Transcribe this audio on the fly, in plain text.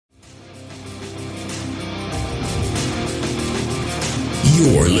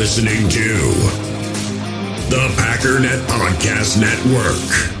You're listening to the Packernet Podcast Network.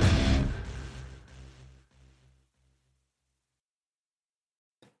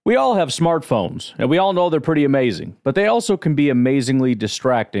 We all have smartphones, and we all know they're pretty amazing, but they also can be amazingly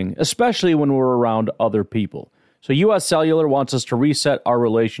distracting, especially when we're around other people. So US Cellular wants us to reset our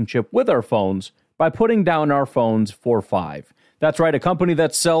relationship with our phones by putting down our phones for $5. That's right, a company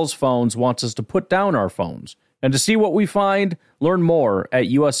that sells phones wants us to put down our phones. And to see what we find, learn more at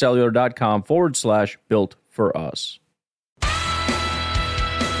uscellular.com/built for us.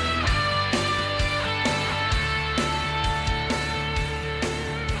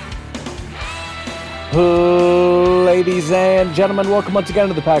 Ladies and gentlemen, welcome once again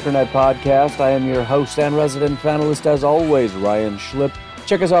to the Packernet Podcast. I am your host and resident panelist, as always, Ryan Schlip.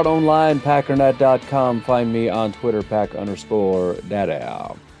 Check us out online, packernet.com. Find me on Twitter,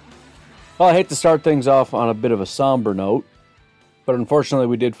 pack_data. Well, I hate to start things off on a bit of a somber note, but unfortunately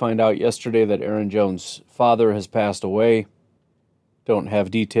we did find out yesterday that Aaron Jones' father has passed away. Don't have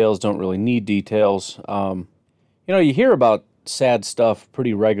details, don't really need details. You hear about sad stuff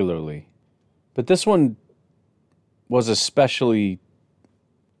pretty regularly, but this one was especially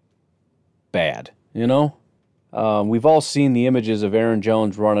bad, We've all seen the images of Aaron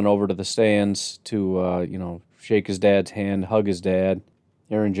Jones running over to the stands to, shake his dad's hand, hug his dad.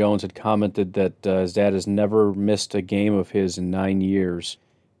 Aaron Jones had commented that his dad has never missed a game of his in 9 years.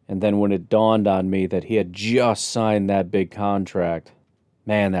 And then when it dawned on me that he had just signed that big contract,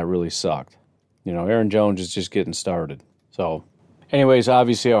 man, that really sucked. Aaron Jones is just getting started. So, anyways,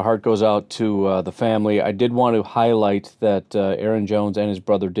 obviously our heart goes out to the family. I did want to highlight that Aaron Jones and his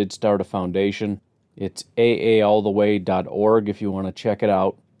brother did start a foundation. It's aaalltheway.org if you want to check it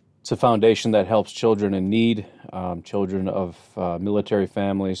out. It's a foundation that helps children in need, children of military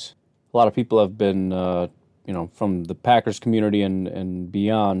families. A lot of people have been, from the Packers community and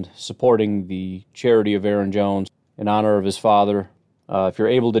beyond, supporting the charity of Aaron Jones in honor of his father. If you're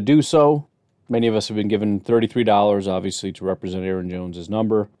able to do so, many of us have been given $33, obviously, to represent Aaron Jones'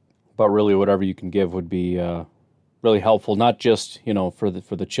 number. But really, whatever you can give would be really helpful, not just, for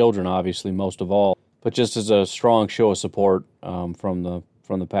the children, obviously, most of all, but just as a strong show of support from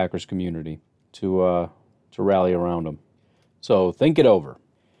the Packers community to rally around them. So think it over.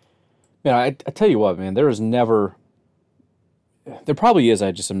 I tell you what, man, there probably is,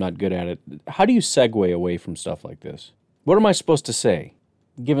 I just am not good at it. How do you segue away from stuff like this? What am I supposed to say?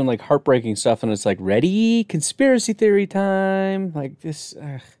 Given like heartbreaking stuff and it's like, ready? Conspiracy theory time. Like this,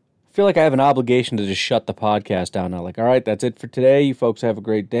 I feel like I have an obligation to just shut the podcast down now. Like, all right, that's it for today. You folks have a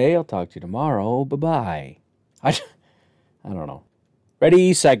great day. I'll talk to you tomorrow. Bye-bye. I don't know.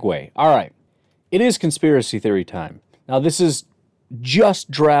 Ready, segue. All right. It is conspiracy theory time. Now, this is just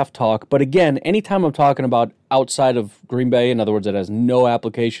draft talk, but again, anytime I'm talking about outside of Green Bay, in other words, it has no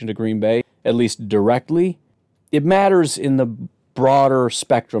application to Green Bay, at least directly, it matters in the broader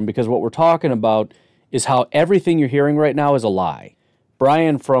spectrum because what we're talking about is how everything you're hearing right now is a lie.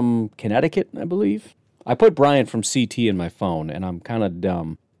 Brian from Connecticut, I believe. I put Brian from CT in my phone, and I'm kind of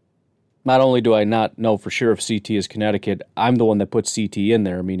dumb. Not only do I not know for sure if CT is Connecticut, I'm the one that put CT in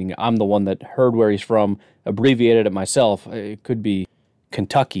there, meaning I'm the one that heard where he's from, abbreviated it myself. It could be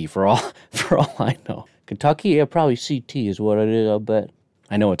Kentucky for all I know. Kentucky? Yeah, probably CT is what it is, I'll bet.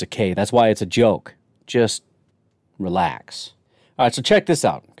 I know it's a K. That's why it's a joke. Just relax. All right, so check this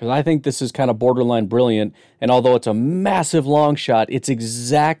out, because I think this is kind of borderline brilliant, and although it's a massive long shot, it's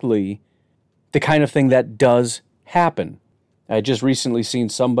exactly the kind of thing that does happen. I just recently seen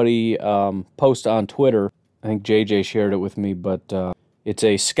somebody post on Twitter, I think JJ shared it with me, but it's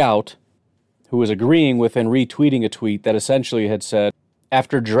a scout who was agreeing with and retweeting a tweet that essentially had said,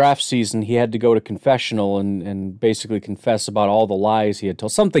 after draft season, he had to go to confessional and basically confess about all the lies he had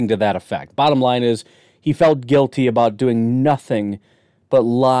told, something to that effect. Bottom line is, he felt guilty about doing nothing but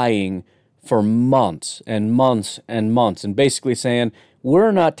lying for months and months and months, and basically saying,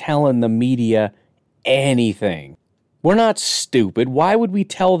 we're not telling the media anything. We're not stupid. Why would we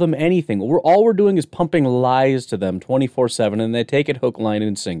tell them anything? All we're doing is pumping lies to them 24/7, and they take it hook, line,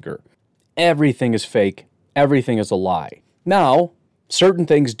 and sinker. Everything is fake. Everything is a lie. Now, certain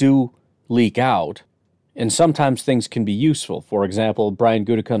things do leak out, and sometimes things can be useful. For example, Brian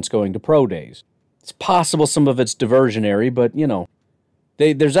Gutekunst going to pro days. It's possible some of it's diversionary, but,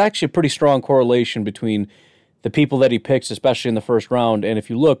 there's actually a pretty strong correlation between the people that he picks, especially in the first round, and if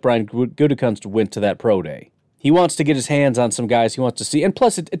you look, Brian Gutekunst went to that pro day. He wants to get his hands on some guys he wants to see, and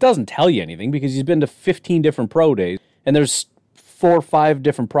plus it doesn't tell you anything because he's been to 15 different pro days, and there's 4 or 5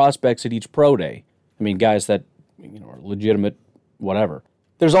 different prospects at each pro day. I mean, guys that, are legitimate, whatever.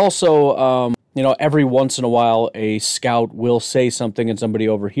 There's also every once in a while a scout will say something and somebody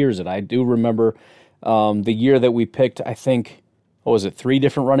overhears it. I do remember the year that we picked, I think, 3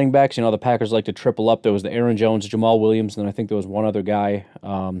 different running backs? The Packers like to triple up. There was the Aaron Jones, Jamal Williams, and then I think there was one other guy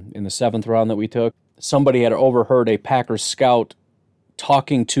in the 7th round that we took. Somebody had overheard a Packers scout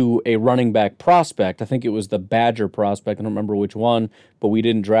talking to a running back prospect. I think it was the Badger prospect. I don't remember which one, but we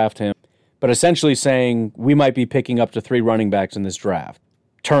didn't draft him. But essentially saying we might be picking up to 3 running backs in this draft.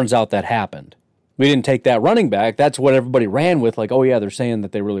 Turns out that happened. We didn't take that running back. That's what everybody ran with, like, oh yeah, they're saying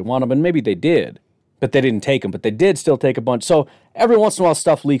that they really want him, and maybe they did, but they didn't take him. But they did still take a bunch. So every once in a while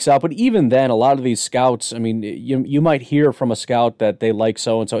stuff leaks out, but even then, a lot of these scouts, I mean, you might hear from a scout that they like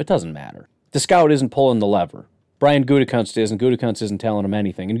so-and-so. It doesn't matter. The scout isn't pulling the lever. Brian Gutekunst is, and Gutekunst isn't telling them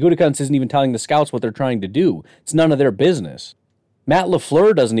anything. And Gutekunst isn't even telling the scouts what they're trying to do. It's none of their business. Matt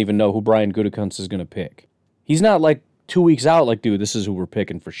LaFleur doesn't even know who Brian Gutekunst is going to pick. He's not like 2 weeks out, like, dude, this is who we're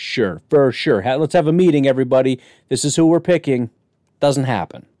picking for sure. For sure. Let's have a meeting, everybody. This is who we're picking. Doesn't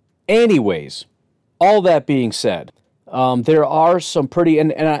happen. Anyways, all that being said, there are some pretty,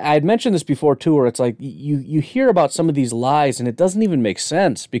 and I had mentioned this before too, where it's like you hear about some of these lies and it doesn't even make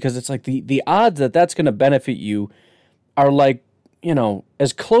sense, because it's like the odds that that's going to benefit you are like,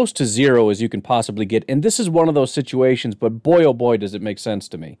 as close to zero as you can possibly get. And this is one of those situations, but boy, oh boy, does it make sense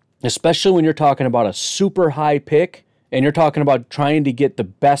to me. Especially when you're talking about a super high pick and you're talking about trying to get the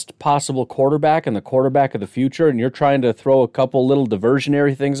best possible quarterback and the quarterback of the future, and you're trying to throw a couple little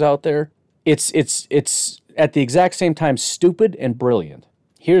diversionary things out there. It's at the exact same time stupid and brilliant.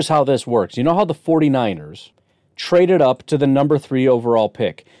 Here's how this works. You know how the 49ers traded up to the number 3 overall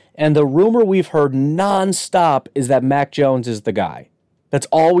pick, and the rumor we've heard nonstop is that Mac Jones is the guy. That's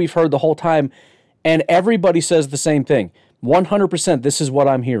all we've heard the whole time, and everybody says the same thing. 100%, this is what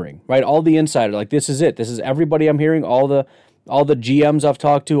I'm hearing, right? All the insider, like, this is it. This is everybody I'm hearing. All the GMs I've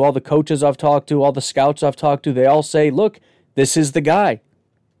talked to, all the coaches I've talked to, all the scouts I've talked to, they all say, look, this is the guy.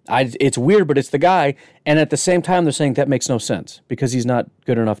 It's weird, but it's the guy. And at the same time, they're saying that makes no sense because he's not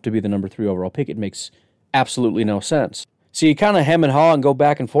good enough to be the number 3 overall pick. It makes absolutely no sense. So you kind of hem and haw and go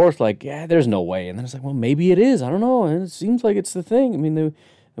back and forth like, yeah, there's no way. And then it's like, well, maybe it is. I don't know. And it seems like it's the thing. I mean, they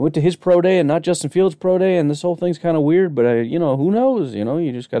went to his pro day and not Justin Fields' pro day, and this whole thing's kind of weird, but, who knows?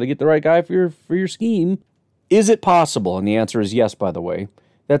 You just got to get the right guy for your scheme. Is it possible, and the answer is yes, by the way,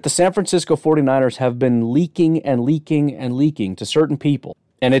 that the San Francisco 49ers have been leaking to certain people?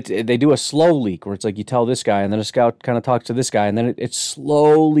 And they do a slow leak where it's like you tell this guy, and then a scout kind of talks to this guy, and then it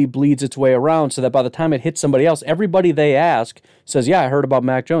slowly bleeds its way around so that by the time it hits somebody else, everybody they ask says, yeah, I heard about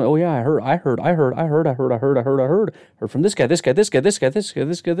Mac Jones. Oh, yeah, I heard from this guy.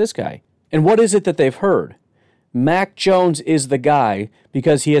 And what is it that they've heard? Mac Jones is the guy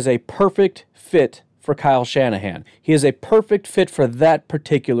because he is a perfect fit for Kyle Shanahan. He is a perfect fit for that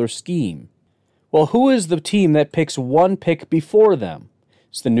particular scheme. Well, who is the team that picks one pick before them?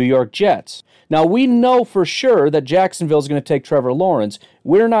 It's the New York Jets. Now, we know for sure that Jacksonville is going to take Trevor Lawrence.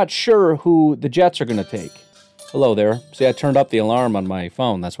 We're not sure who the Jets are going to take. Hello there. See, I turned up the alarm on my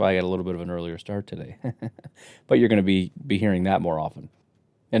phone. That's why I got a little bit of an earlier start today. But you're going to be hearing that more often.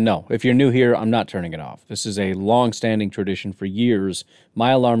 And no, if you're new here, I'm not turning it off. This is a long-standing tradition for years.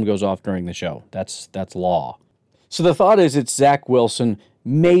 My alarm goes off during the show. That's law. So the thought is it's Zach Wilson,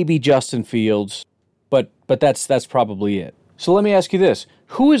 maybe Justin Fields, but that's probably it. So let me ask you this.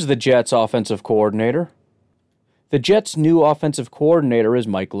 Who is the Jets' offensive coordinator? The Jets' new offensive coordinator is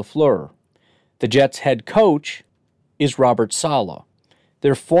Mike LaFleur. The Jets' head coach is Robert Saleh.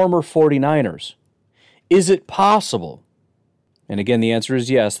 They're former 49ers. Is it possible, and again the answer is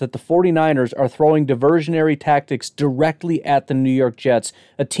yes, that the 49ers are throwing diversionary tactics directly at the New York Jets,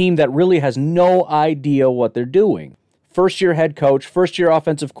 a team that really has no idea what they're doing? First-year head coach, first-year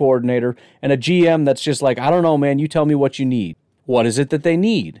offensive coordinator, and a GM that's just like, I don't know, man, you tell me what you need. What is it that they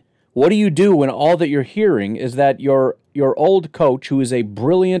need? What do you do when all that you're hearing is that your old coach, who is a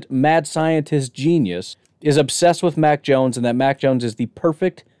brilliant mad scientist genius, is obsessed with Mac Jones, and that Mac Jones is the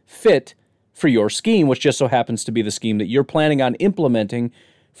perfect fit for your scheme, which just so happens to be the scheme that you're planning on implementing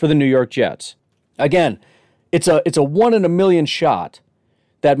for the New York Jets? Again, it's a 1 in a million shot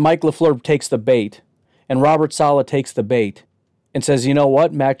that Mike LaFleur takes the bait and Robert Saleh takes the bait and says, you know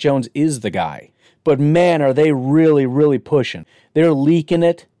what, Mac Jones is the guy. But man, are they really, really pushing. They're leaking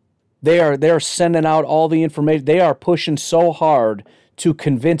it. They're sending out all the information. They are pushing so hard to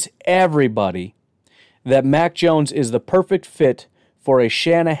convince everybody that Mac Jones is the perfect fit for a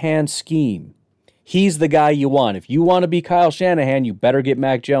Shanahan scheme. He's the guy you want. If you want to be Kyle Shanahan, you better get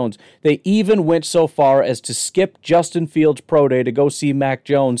Mac Jones. They even went so far as to skip Justin Fields' pro day to go see Mac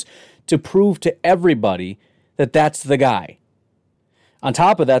Jones to prove to everybody that that's the guy. On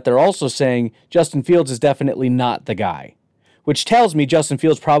top of that, they're also saying Justin Fields is definitely not the guy, which tells me Justin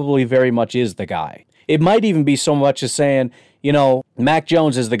Fields probably very much is the guy. It might even be so much as saying, Mac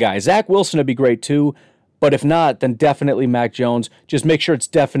Jones is the guy. Zach Wilson would be great too, but if not, then definitely Mac Jones. Just make sure it's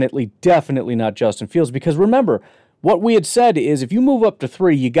definitely not Justin Fields, because remember, what we had said is if you move up to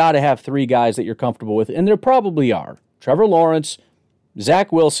 3, you got to have 3 guys that you're comfortable with, and there probably are. Trevor Lawrence,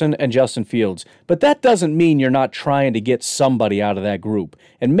 Zach Wilson, and Justin Fields. But that doesn't mean you're not trying to get somebody out of that group.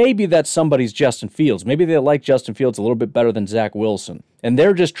 And maybe that somebody's Justin Fields. Maybe they like Justin Fields a little bit better than Zach Wilson. And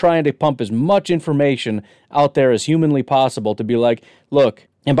they're just trying to pump as much information out there as humanly possible to be like, look,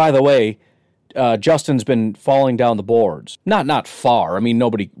 and by the way, Justin's been falling down the boards. Not far. I mean,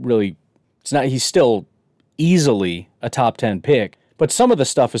 nobody really, he's still easily a top 10 pick. But some of the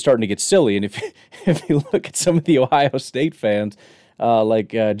stuff is starting to get silly. And if you look at some of the Ohio State fans, like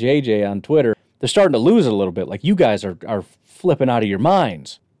JJ on Twitter, they're starting to lose it a little bit. Like, you guys are flipping out of your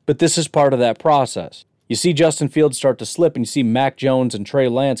minds. But this is part of that process. You see Justin Fields start to slip, and you see Mac Jones and Trey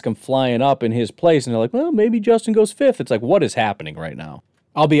Lance come flying up in his place, and they're like, well, maybe Justin goes 5th. It's like, what is happening right now?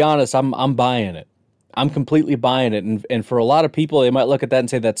 I'll be honest, I'm buying it. I'm completely buying it. And for a lot of people, they might look at that and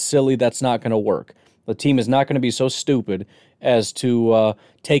say, that's silly, that's not going to work. The team is not going to be so stupid as to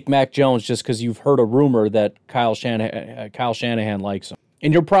take Mac Jones just because you've heard a rumor that Kyle Shanahan likes him.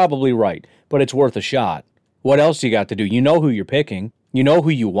 And you're probably right, but it's worth a shot. What else you got to do? You know who you're picking. You know who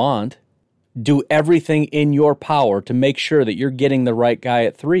you want. Do everything in your power to make sure that you're getting the right guy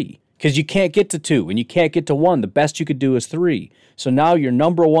at 3. Because you can't get to 2 and you can't get to 1. The best you could do is 3. So now your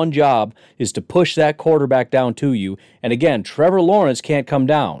number one job is to push that quarterback down to you. And again, Trevor Lawrence can't come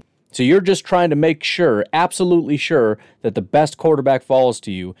down. So you're just trying to make sure, absolutely sure, that the best quarterback falls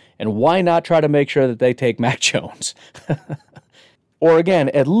to you. And why not try to make sure that they take Mac Jones? Or again,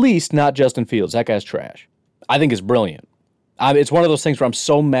 at least not Justin Fields. That guy's trash. I think it's brilliant. It's one of those things where I'm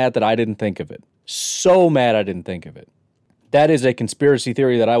so mad that I didn't think of it. So mad I didn't think of it. That is a conspiracy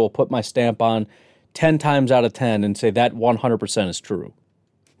theory that I will put my stamp on 10 times out of 10 and say that 100% is true.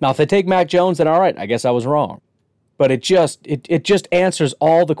 Now, if they take Mac Jones, then all right, I guess I was wrong. But it just answers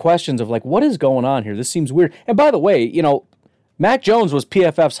all the questions of like, what is going on here? This seems weird. And by the way, Mac Jones was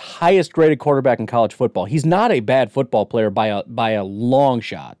PFF's highest graded quarterback in college football. He's not a bad football player by a long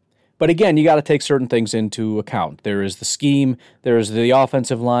shot. But again, you got to take certain things into account. There is the scheme, there is the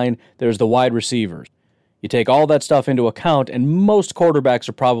offensive line, there's the wide receivers. You take all that stuff into account, and most quarterbacks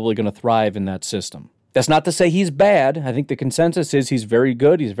are probably going to thrive in that system. That's not to say he's bad. I think the consensus is he's very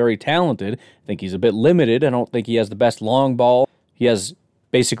good. He's very talented. I think he's a bit limited. I don't think he has the best long ball. He has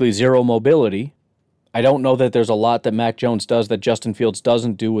basically zero mobility. I don't know that there's a lot that Mac Jones does that Justin Fields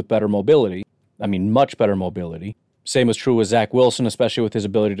doesn't do with better mobility. I mean, much better mobility. Same is true with Zach Wilson, especially with his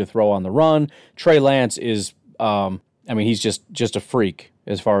ability to throw on the run. Trey Lance is, he's just a freak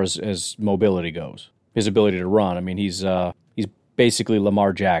as far as mobility goes. His ability to run. I mean, he's basically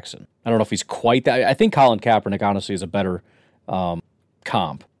Lamar Jackson. I don't know if he's quite that. I think Colin Kaepernick, honestly, is a better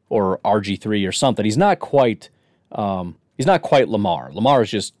comp, or RG3 or something. He's not quite Lamar. Lamar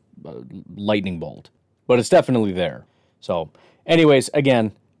is just lightning bolt, but it's definitely there. So, anyways,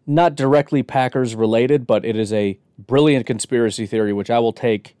 again, not directly Packers related, but it is a brilliant conspiracy theory, which I will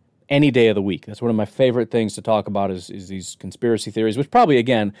take any day of the week. That's one of my favorite things to talk about is these conspiracy theories, which probably,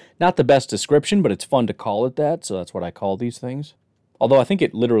 again, not the best description, but it's fun to call it that, so that's what I call these things. Although I think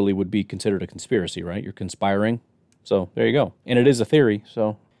it literally would be considered a conspiracy, right? You're conspiring. So there you go. And it is a theory,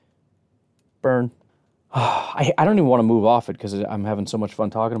 so burn. I don't even want to move off it because I'm having so much fun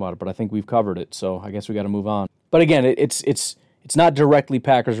talking about it, but I think we've covered it, so I guess we got to move on. But again, it's not directly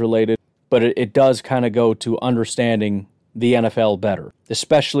Packers related, but it does kind of go to understanding the NFL better,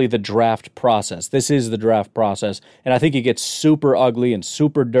 especially the draft process. This is the draft process, and I think it gets super ugly and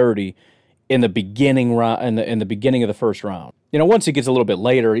super dirty in the beginning round, in the beginning of the first round. Once it gets a little bit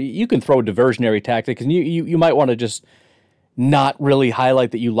later, you can throw diversionary tactics, and you might want to just not really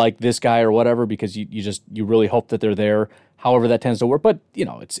highlight that you like this guy or whatever because you really hope that they're there. However that tends to work, but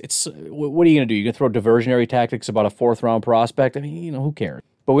it's what are you going to do? You can throw diversionary tactics about a 4th round prospect. I mean, who cares?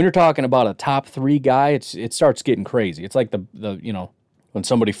 But when you're talking about a top 3 guy, it starts getting crazy. It's like the when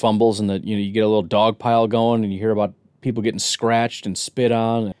somebody fumbles and you get a little dog pile going and you hear about people getting scratched and spit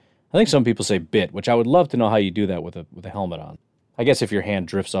on. I think some people say bit, which I would love to know how you do that with a helmet on. I guess if your hand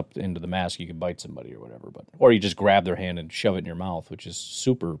drifts up into the mask, you can bite somebody or whatever, or you just grab their hand and shove it in your mouth, which is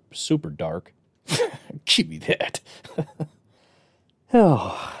super, super dark. Give me that.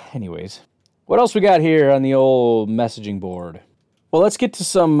 Anyways, what else we got here on the old messaging board? Well, let's get to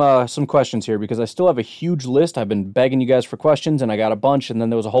some questions here because I still have a huge list. I've been begging you guys for questions, and I got a bunch, and then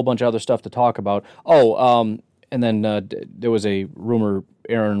there was a whole bunch of other stuff to talk about. And then there was a rumor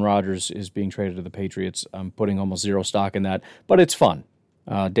Aaron Rodgers is being traded to the Patriots. I'm putting almost zero stock in that, but it's fun.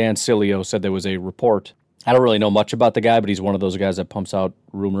 Dan Sileo said there was a report. I don't really know much about the guy, but he's one of those guys that pumps out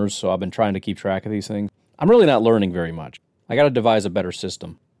rumors, so I've been trying to keep track of these things. I'm really not learning very much. I got to devise a better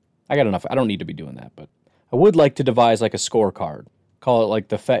system. I got enough. I don't need to be doing that, but I would like to devise like a scorecard. Call it like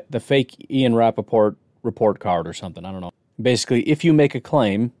the fake Ian Rappaport report card or something. I don't know. Basically, if you make a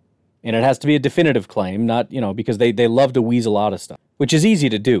claim, and it has to be a definitive claim, not, because they love to weasel out of stuff, which is easy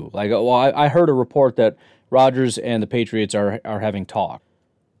to do. Like, well, I heard a report that Rodgers and the Patriots are having talk.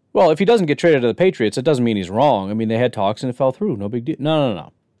 Well, if he doesn't get traded to the Patriots, it doesn't mean he's wrong. I mean, they had talks and it fell through. No big deal.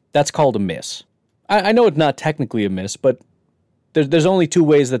 No. That's called a miss. I know it's not technically a miss, but there's only two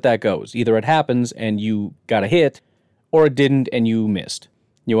ways that goes. Either it happens and you got a hit, or it didn't and you missed.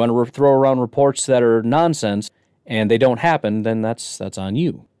 You want to throw around reports that are nonsense and they don't happen, then that's on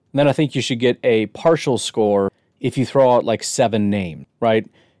you. And then I think you should get a partial score if you throw out like 7 names, right?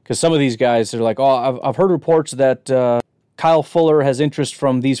 Because some of these guys are like, oh, I've heard reports that Kyle Fuller has interest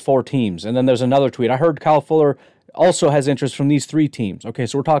from these 4 teams. And then there's another tweet. I heard Kyle Fuller also has interest from these 3 teams. Okay,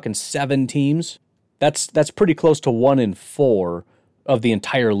 so we're talking 7 teams. That's pretty close to 1 in 4 of the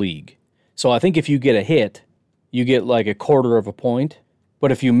entire league. So I think if you get a hit, you get like a quarter of a point.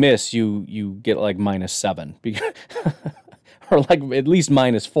 But if you miss, you get like -7. Or like at least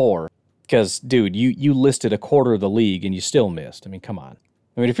 -4. Because, dude, you listed a quarter of the league and you still missed. I mean, come on.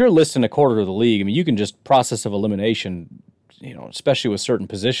 I mean, if you're listing a quarter of the league, I mean, you can just process of elimination, especially with certain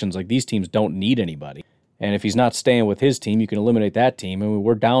positions. Like, these teams don't need anybody. And if he's not staying with his team, you can eliminate that team. I mean,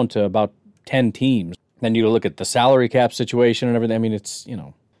 we're down to about 10 teams. Then you look at the salary cap situation and everything. I mean, it's,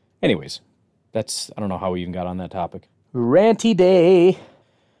 Anyways, I don't know how we even got on that topic. Ranty day.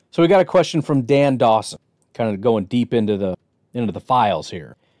 So we got a question from Dan Dawson, kind of going deep into the files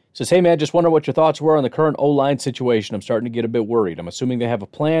here. It says, hey man, just wonder what your thoughts were on the current O-line situation. I'm starting to get a bit worried. I'm assuming they have a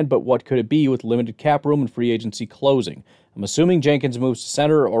plan, but what could it be with limited cap room and free agency closing? I'm assuming Jenkins moves to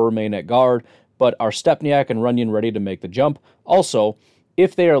center or remain at guard, but are Stepniak and Runyon ready to make the jump? Also,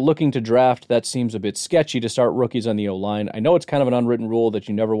 if they are looking to draft, that seems a bit sketchy to start rookies on the O-line. I know it's kind of an unwritten rule that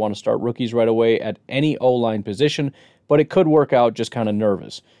you never want to start rookies right away at any O-line position, but it could work out. Just kind of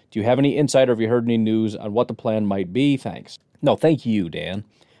nervous. Do you have any insight or have you heard any news on what the plan might be? Thanks. No, thank you, Dan.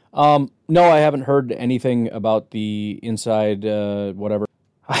 No, I haven't heard anything about the inside, whatever.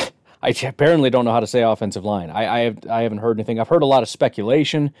 I apparently don't know how to say offensive line. I haven't heard anything. I've heard a lot of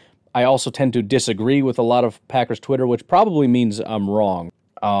speculation. I also tend to disagree with a lot of Packers Twitter, which probably means I'm wrong.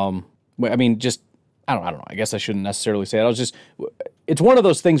 I mean, just, I don't know. I guess I shouldn't necessarily say it. It's one of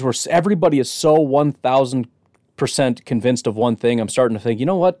those things where everybody is so 1,000% convinced of one thing. I'm starting to think, you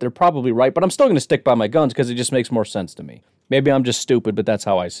know what? They're probably right, but I'm still going to stick by my guns because it just makes more sense to me. Maybe I'm just stupid, but that's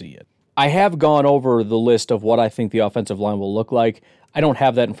how I see it. I have gone over the list of what I think the offensive line will look like. I don't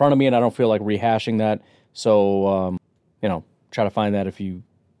have that in front of me, and I don't feel like rehashing that. So, try to find that if you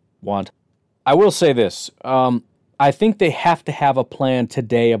want. I will say this. I think they have to have a plan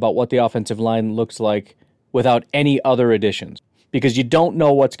today about what the offensive line looks like without any other additions, because you don't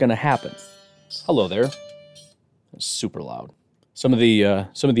know what's going to happen. Hello there. That's super loud. Some of the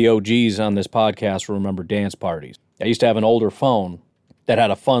OGs on this podcast will remember dance parties. I used to have an older phone that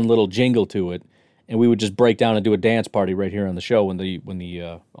had a fun little jingle to it, and we would just break down and do a dance party right here on the show when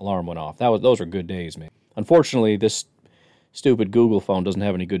the alarm went off. Those were good days, man. Unfortunately, this stupid Google phone doesn't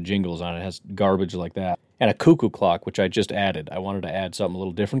have any good jingles on it. It has garbage like that. And a cuckoo clock, which I just added. I wanted to add something a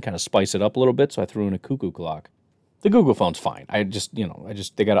little different, kind of spice it up a little bit, so I threw in a cuckoo clock. The Google phone's fine. They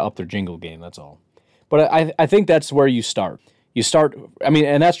got to up their jingle game, that's all. But I think that's where you start.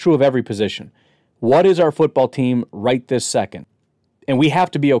 And that's true of every position. What is our football team right this second? And we have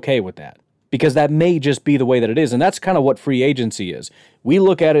to be okay with that, because that may just be the way that it is. And that's kind of what free agency is. We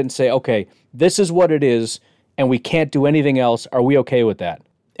look at it and say, okay, this is what it is, and we can't do anything else. Are we okay with that?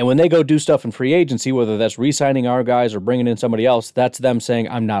 And when they go do stuff in free agency, whether that's re-signing our guys or bringing in somebody else, that's them saying,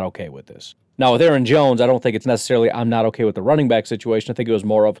 I'm not okay with this. Now, with Aaron Jones, I don't think it's necessarily I'm not okay with the running back situation. I think it was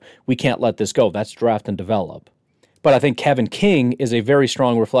more of we can't let this go. That's draft and develop. But I think Kevin King is a very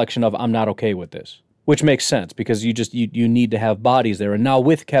strong reflection of I'm not okay with this, which makes sense because you need to have bodies there. And now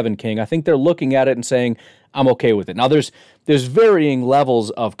with Kevin King, I think they're looking at it and saying I'm okay with it. Now there's varying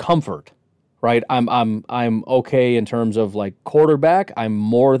levels of comfort, right? I'm okay in terms of like quarterback. I'm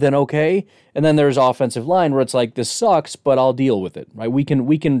more than okay. And then there's offensive line where it's like this sucks, but I'll deal with it, right? We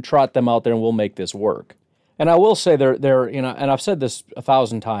can trot them out there and we'll make this work. And I will say they're and I've said this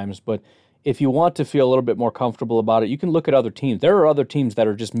 1,000 times, but if you want to feel a little bit more comfortable about it, you can look at other teams. There are other teams that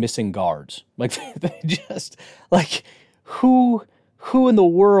are just missing guards. Like they just like who in the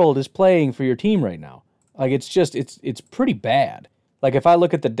world is playing for your team right now? Like, it's pretty bad. Like, if I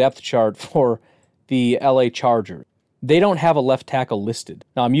look at the depth chart for the LA Chargers, they don't have a left tackle listed.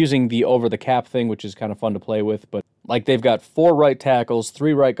 Now, I'm using the over-the-cap thing, which is kind of fun to play with, but like they've got 4 right tackles,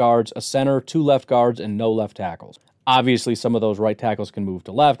 3 right guards, a center, 2 left guards, and no left tackles. Obviously, some of those right tackles can move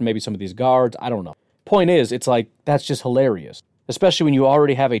to left, maybe some of these guards, I don't know. Point is, it's like, that's just hilarious. Especially when you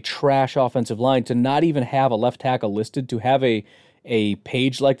already have a trash offensive line, to not even have a left tackle listed, to have a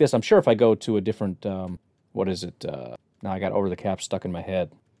page like this. I'm sure if I go to a different, now I got over-the-cap stuck in my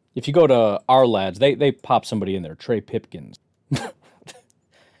head. If you go to our lads, they pop somebody in there, Trey Pipkins.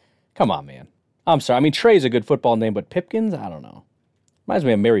 Come on, man. I'm sorry. I mean, Trey's a good football name, but Pipkins, I don't know. Reminds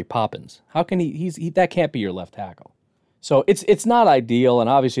me of Mary Poppins. How can he that can't be your left tackle. So it's not ideal, and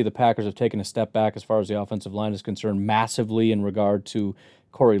obviously the Packers have taken a step back as far as the offensive line is concerned, massively in regard to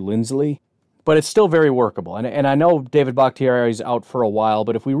Corey Linsley. But it's still very workable. And I know David Bakhtiari is out for a while,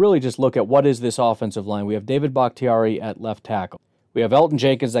 but if we really just look at what is this offensive line, we have David Bakhtiari at left tackle. We have Elgton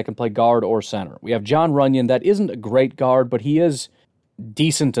Jenkins that can play guard or center. We have Jon Runyan that isn't a great guard, but he is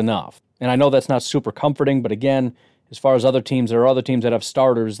decent enough. And I know that's not super comforting, but again, as far as other teams, there are other teams that have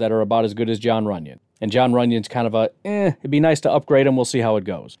starters that are about as good as Jon Runyan. And Jon Runyan's kind of it'd be nice to upgrade him. We'll see how it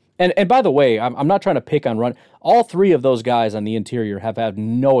goes. And by the way, I'm not trying to pick on Runyan. All 3 of those guys on the interior have had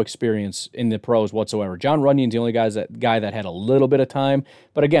no experience in the pros whatsoever. Jon Runyan's the only guy that had a little bit of time.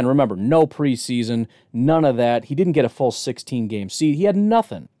 But again, remember, no preseason, none of that. He didn't get a full 16-game season. He had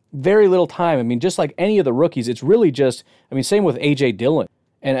nothing. Very little time. I mean, just like any of the rookies, it's really just, same with A.J. Dillon.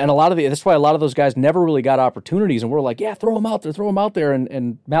 And that's why a lot of those guys never really got opportunities, and we're like, yeah, throw them out there,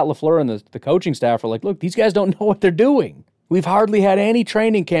 and Matt LaFleur and the coaching staff are like, look, these guys don't know what they're doing. We've hardly had any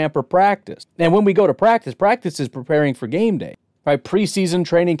training camp or practice. And when we go to practice is preparing for game day. Right? Preseason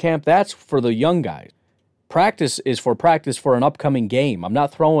training camp, that's for the young guys. Practice is for an upcoming game. I'm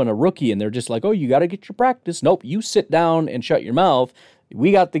not throwing a rookie in there just like, oh, you got to get your practice. Nope, you sit down and shut your mouth.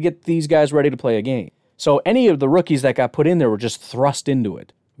 We got to get these guys ready to play a game. So any of the rookies that got put in there were just thrust into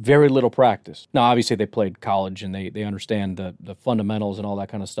it. Very little practice. Now, obviously, they played college and they understand the fundamentals and all that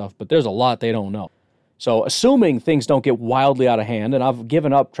kind of stuff, but there's a lot they don't know. So assuming things don't get wildly out of hand, and I've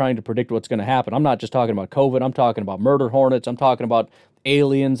given up trying to predict what's going to happen. I'm not just talking about COVID. I'm talking about murder hornets. I'm talking about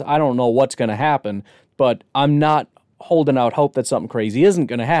aliens. I don't know what's going to happen, but I'm not holding out hope that something crazy isn't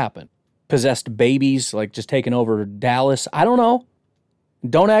going to happen. Possessed babies, like just taking over Dallas. I don't know.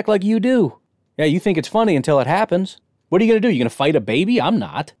 Don't act like you do. Yeah, you think it's funny until it happens. What are you going to do? You going to fight a baby? I'm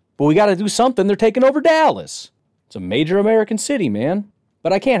not. But we got to do something. They're taking over Dallas. It's a major American city, man.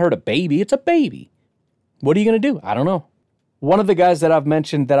 But I can't hurt a baby. It's a baby. What are you going to do? I don't know. One of the guys that I've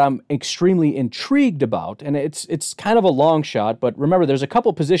mentioned that I'm extremely intrigued about, and it's kind of a long shot, but remember, there's a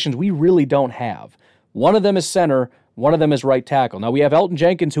couple positions we really don't have. One of them is center. One of them is right tackle. Now, we have Elgton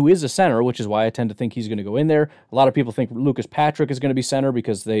Jenkins, who is a center, which is why I tend to think he's going to go in there. A lot of people think Lucas Patrick is going to be center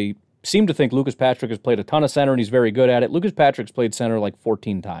because they seem to think Lucas Patrick has played a ton of center and he's very good at it. Lucas Patrick's played center like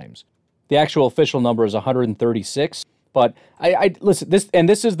 14 times. The actual official number is 136. But I listen,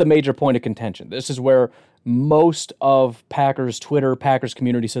 this is the major point of contention. This is where most of Packers Twitter, Packers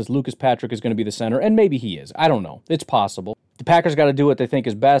community says Lucas Patrick is going to be the center, and maybe he is. I don't know. It's possible. The Packers got to do what they think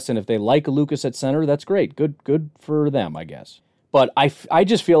is best, and if they like Lucas at center, that's great. Good for them, I guess. But I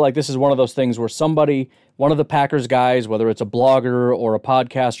just feel like this is one of those things where one of the Packers guys, whether it's a blogger or a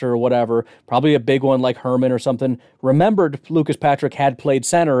podcaster or whatever, probably a big one like Herman or something, remembered Lucas Patrick had played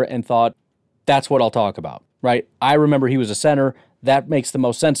center and thought, that's what I'll talk about, right? I remember he was a center. That makes the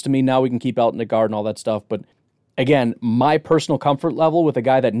most sense to me. Now we can keep Elgton at guard and all that stuff. But again, my personal comfort level with a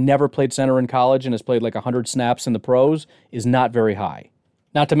guy that never played center in college and has played like 100 snaps in the pros is not very high.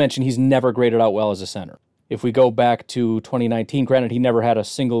 Not to mention he's never graded out well as a center. If we go back to 2019, granted, he never had a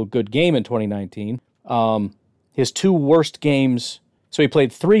single good game in 2019. His 2 worst games, so he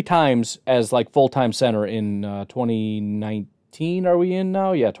played 3 times as like full-time center in 2019. Are we in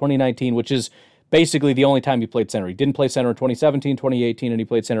now? Yeah, 2019, which is basically the only time he played center. He didn't play center in 2017, 2018, and he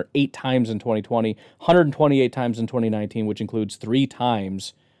played center 8 times in 2020, 128 times in 2019, which includes 3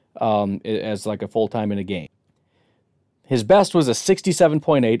 times as like a full-time in a game. His best was a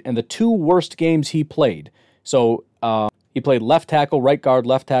 67.8, and the 2 worst games he played. So he played left tackle, right guard,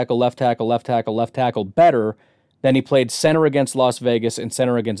 left tackle, left tackle, left tackle, left tackle better than he played center against Las Vegas and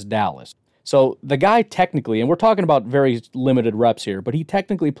center against Dallas. So the guy technically, and we're talking about very limited reps here, but he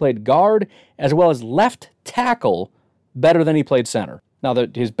technically played guard as well as left tackle better than he played center. Now,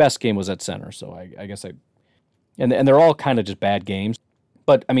 his best game was at center, so I guess and they're all kind of just bad games.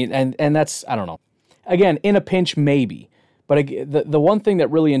 But, I mean, and that's, I don't know. Again, in a pinch, maybe. But the one thing that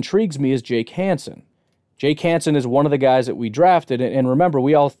really intrigues me is Jake Hansen. Jake Hansen is one of the guys that we drafted, and remember,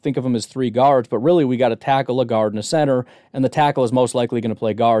 we all think of him as 3 guards, but really we got a tackle, a guard, and a center, and the tackle is most likely going to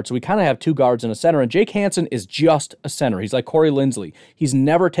play guard. So we kind of have 2 guards and a center, and Jake Hansen is just a center. He's like Corey Linsley. He's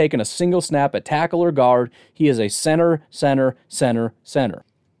never taken a single snap at tackle or guard. He is a center, center, center, center.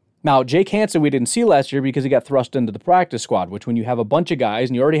 Now, Jake Hansen we didn't see last year because he got thrust into the practice squad, which when you have a bunch of guys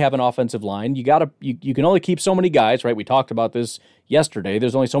and you already have an offensive line, you can only keep so many guys, right? We talked about this yesterday.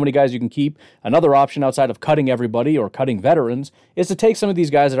 There's only so many guys you can keep. Another option outside of cutting everybody or cutting veterans is to take some of these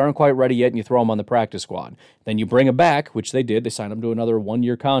guys that aren't quite ready yet and you throw them on the practice squad. Then you bring them back, which they did. They signed them to another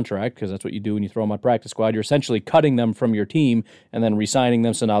 1-year contract because that's what you do when you throw them on practice squad. You're essentially cutting them from your team and then re-signing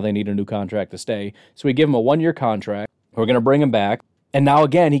them, so now they need a new contract to stay. So we give them a 1-year contract. We're going to bring him back. And now,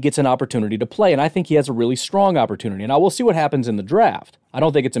 again, he gets an opportunity to play, and I think he has a really strong opportunity. Now, we'll see what happens in the draft. I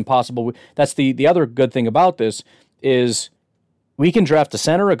don't think it's impossible. That's the other good thing about this is we can draft a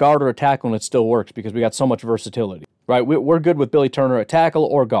center, a guard, or a tackle, and it still works because we got so much versatility, right? We're good with Billy Turner at tackle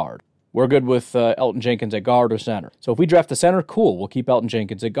or guard. We're good with Elton Jenkins at guard or center. So if we draft a center, cool, we'll keep Elton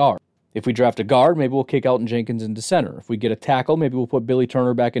Jenkins at guard. If we draft a guard, maybe we'll kick Elton Jenkins into center. If we get a tackle, maybe we'll put Billy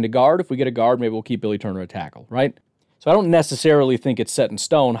Turner back into guard. If we get a guard, maybe we'll keep Billy Turner at tackle, right? So I don't necessarily think it's set in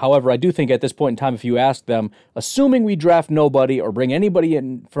stone. However, I do think at this point in time, if you ask them, assuming we draft nobody or bring anybody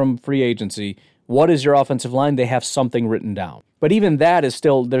in from free agency, what is your offensive line? They have something written down. But even that is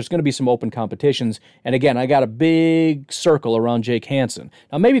still, there's going to be some open competitions. And again, I got a big circle around Jake Hansen.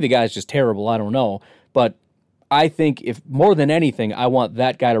 Now, maybe the guy's just terrible. I don't know. But I think if more than anything, I want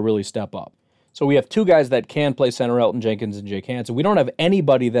that guy to really step up. So we have 2 guys that can play center, Elton Jenkins and Jake Hansen. We don't have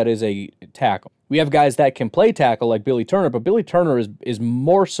anybody that is a tackle. We have guys that can play tackle like Billy Turner, but Billy Turner is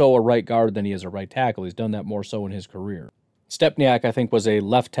more so a right guard than he is a right tackle. He's done that more so in his career. Stepniak, I think, was a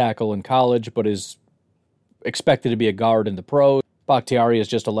left tackle in college, but is expected to be a guard in the pros. Bakhtiari is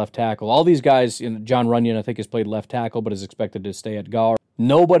just a left tackle. All these guys, John Runyon, I think, has played left tackle, but is expected to stay at guard.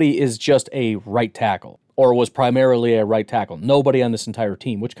 Nobody is just a right tackle, or was primarily a right tackle. Nobody on this entire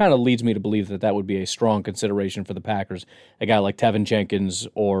team, which kind of leads me to believe that that would be a strong consideration for the Packers. A guy like Tevin Jenkins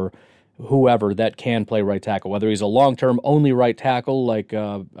or whoever that can play right tackle, whether he's a long-term only right tackle like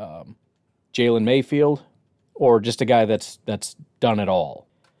Jalen Mayfield, or just a guy that's done it all.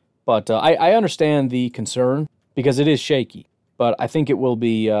 But I understand the concern because it is shaky, but I think it will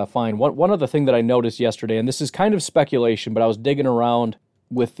be fine. One other thing that I noticed yesterday, and this is kind of speculation, but I was digging around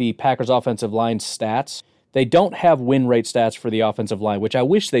with the Packers offensive line stats. They don't have win rate stats for the offensive line, which I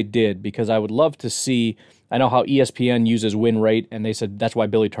wish they did because I would love to see. I know how ESPN uses win rate, and they said that's why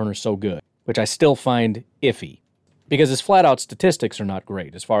Billy Turner's so good, which I still find iffy because his flat-out statistics are not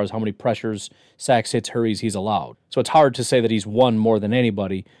great as far as how many pressures, sacks, hits, hurries he's allowed. So it's hard to say that he's won more than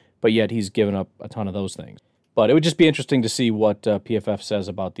anybody, but yet he's given up a ton of those things. But it would just be interesting to see what PFF says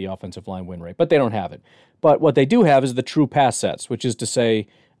about the offensive line win rate, but they don't have it. But what they do have is the true pass sets, which is to say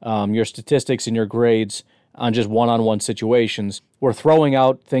your statistics and your grades on just one-on-one situations. We're throwing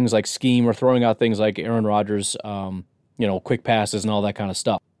out things like scheme. We're throwing out things like Aaron Rodgers, quick passes and all that kind of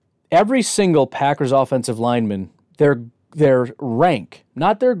stuff. Every single Packers offensive lineman, their rank,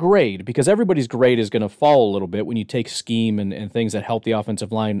 not their grade, because everybody's grade is going to fall a little bit when you take scheme and things that help the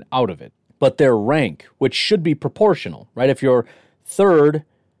offensive line out of it. But their rank, which should be proportional, right? If you're third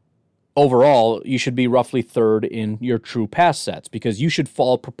overall, you should be roughly third in your true pass sets because you should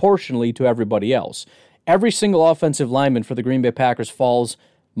fall proportionally to everybody else. Every single offensive lineman for the Green Bay Packers falls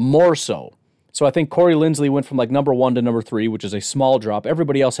more so. So I think Corey Linsley went from like number 1 to number 3, which is a small drop.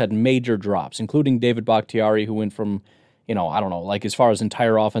 Everybody else had major drops, including David Bakhtiari, who went from, like as far as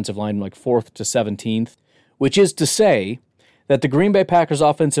entire offensive line, like 4th to 17th, which is to say that the Green Bay Packers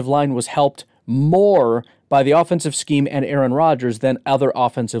offensive line was helped more by the offensive scheme and Aaron Rodgers than other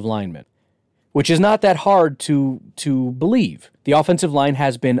offensive linemen, which is not that hard to believe. The offensive line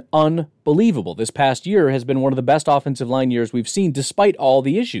has been unbelievable. This past year has been one of the best offensive line years we've seen, despite all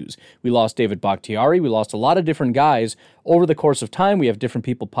the issues. We lost David Bakhtiari. We lost a lot of different guys over the course of time. We have different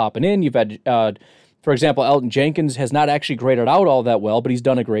people popping in. You've had, for example, Elton Jenkins has not actually graded out all that well, but he's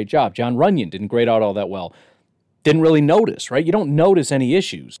done a great job. John Runyon didn't grade out all that well. Didn't really notice, right? You don't notice any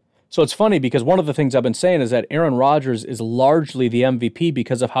issues. So it's funny because one of the things I've been saying is that Aaron Rodgers is largely the MVP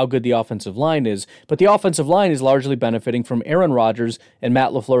because of how good the offensive line is, but the offensive line is largely benefiting from Aaron Rodgers and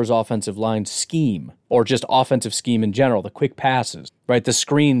Matt LaFleur's offensive line scheme, or just offensive scheme in general, the quick passes, right? The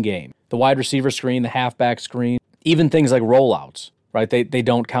screen game, the wide receiver screen, the halfback screen, even things like rollouts, right? They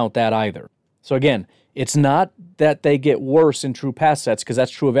don't count that either. So again, it's not that they get worse in true pass sets because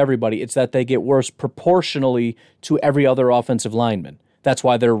that's true of everybody. It's that they get worse proportionally to every other offensive lineman. That's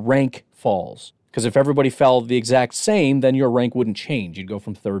why their rank falls. Because if everybody fell the exact same, then your rank wouldn't change. You'd go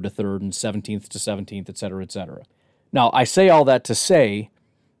from 3rd to 3rd and 17th to 17th, et cetera, et cetera. Now, I say all that to say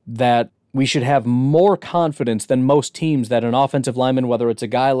that we should have more confidence than most teams that an offensive lineman, whether it's a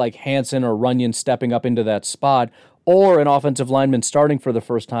guy like Hansen or Runyon stepping up into that spot, or an offensive lineman starting for the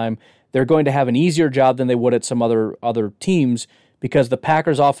first time, they're going to have an easier job than they would at some other teams, because the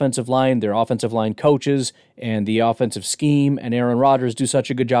Packers' offensive line, their offensive line coaches, and the offensive scheme, and Aaron Rodgers do such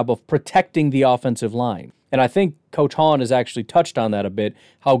a good job of protecting the offensive line. And I think Coach Hahn has actually touched on that a bit,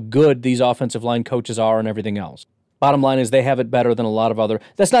 how good these offensive line coaches are and everything else. Bottom line is they have it better than a lot of other.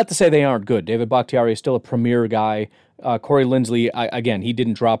 That's not to say they aren't good. David Bakhtiari is still a premier guy. Corey Linsley, again, he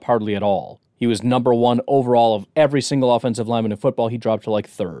didn't drop hardly at all. He was number 1 overall of every single offensive lineman in football. He dropped to like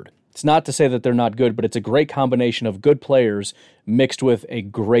 3rd. It's not to say that they're not good, but it's a great combination of good players mixed with a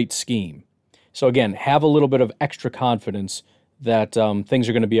great scheme. So again, have a little bit of extra confidence that things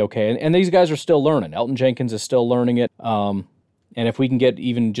are going to be okay. And these guys are still learning. Elgton Jenkins is still learning it. And if we can get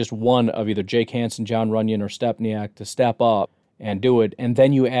even just one of either Jake Hansen, John Runyon, or Stepniak to step up and do it, and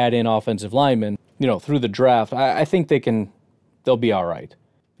then you add in offensive linemen, through the draft, I think they'll be all right.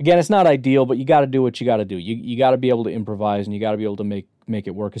 Again, it's not ideal, but you got to do what you got to do. You got to be able to improvise, and you got to be able to make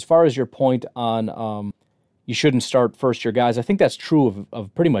it work. As far as your point on you shouldn't start first-year guys, I think that's true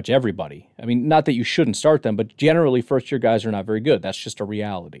of pretty much everybody. I mean, not that you shouldn't start them, but generally first-year guys are not very good. That's just a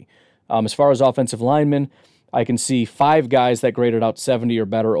reality. As far as offensive linemen, I can see 5 guys that graded out 70 or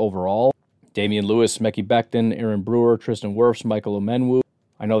better overall. Damian Lewis, Mekhi Becton, Aaron Brewer, Tristan Wirfs, Michael Omenwu.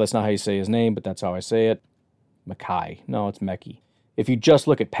 I know that's not how you say his name, but that's how I say it. Mekhi. No, it's Mekhi. If you just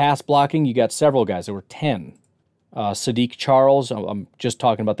look at pass blocking, you got several guys. There were 10. Sadiq Charles, I'm just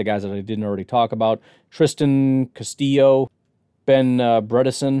talking about the guys that I didn't already talk about. Tristan Castillo, Ben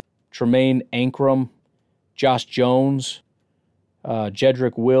Bredesen, Tremaine Ankrum, Josh Jones,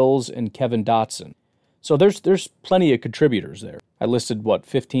 Jedrick Wills, and Kevin Dotson. So there's plenty of contributors there. I listed,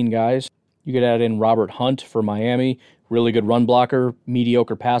 15 guys? You could add in Robert Hunt for Miami, really good run blocker,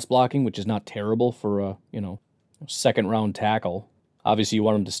 mediocre pass blocking, which is not terrible for a, second-round tackle. Obviously, you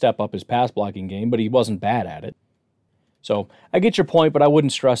want him to step up his pass blocking game, but he wasn't bad at it. So I get your point, but I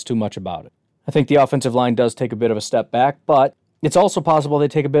wouldn't stress too much about it. I think the offensive line does take a bit of a step back, but it's also possible they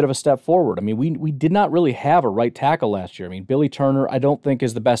take a bit of a step forward. I mean, we did not really have a right tackle last year. I mean, Billy Turner, I don't think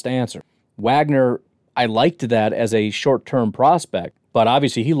is the best answer. Wagner, I liked that as a short-term prospect, but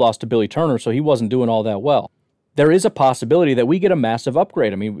obviously he lost to Billy Turner, so he wasn't doing all that well. There is a possibility that we get a massive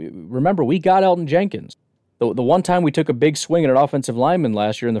upgrade. I mean, remember, we got Elgton Jenkins. The one time we took a big swing at an offensive lineman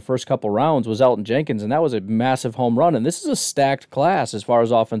last year in the first couple rounds was Elgton Jenkins, and that was a massive home run. And this is a stacked class as far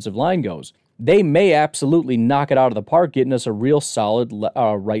as offensive line goes. They may absolutely knock it out of the park, getting us a real solid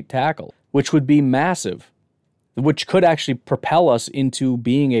right tackle, which would be massive, which could actually propel us into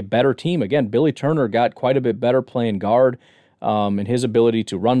being a better team. Again, Billy Turner got quite a bit better playing guard, and his ability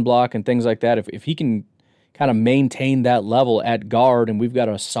to run block and things like that. If he can kind of maintain that level at guard, and we've got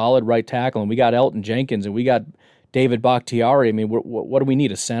a solid right tackle, and we got Elgton Jenkins, and we got David Bakhtiari. I mean, what do we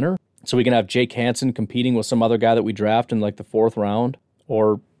need, a center? So we can have Jake Hansen competing with some other guy that we draft in like the 4th round,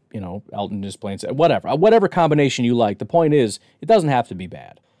 or, Elgton just playing, whatever combination you like. The point is, it doesn't have to be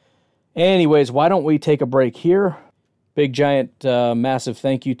bad. Anyways, why don't we take a break here? Big, giant, massive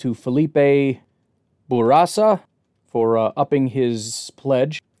thank you to Felipe Bourassa for upping his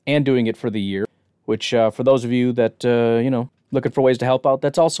pledge and doing it for the year, which for those of you that, looking for ways to help out,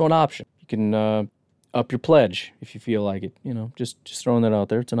 that's also an option. You can up your pledge if you feel like it. Just throwing that out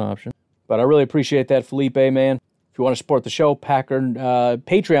there. It's an option. But I really appreciate that, Felipe, man. If you want to support the show,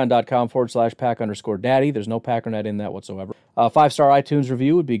 patreon.com/pack_daddy. There's no Packernet in that whatsoever. 5-star iTunes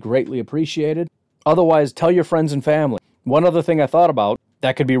review would be greatly appreciated. Otherwise, tell your friends and family. One other thing I thought about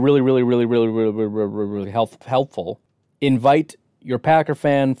that could be really, really, really, really, really, really, really helpful. Invite your Packer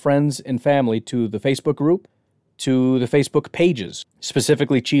fan friends and family to the Facebook group, to the Facebook pages,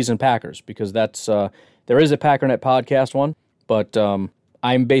 specifically Cheese and Packers, because that's there is a Packernet podcast one, but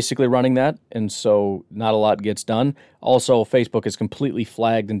I'm basically running that, and so not a lot gets done. Also, Facebook has completely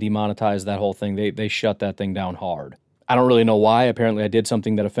flagged and demonetized that whole thing. They shut that thing down hard. I don't really know why. Apparently, I did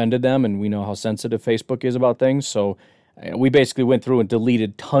something that offended them, and we know how sensitive Facebook is about things, so we basically went through and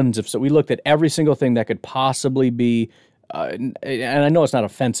deleted tons of stuff. We looked at every single thing that could possibly be, and I know it's not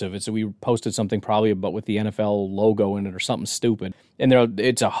offensive. We posted something probably about with the NFL logo in it or something stupid, and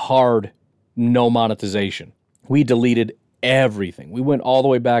it's a hard no monetization. We deleted everything. We went all the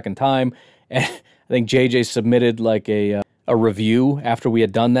way back in time, and I think JJ submitted like a review after we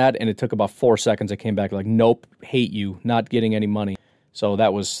had done that, and it took about 4 seconds. I came back like, nope, hate you, not getting any money. So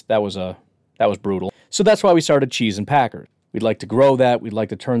that was brutal. So that's why we started Cheese and Packers. We'd like to grow that. We'd like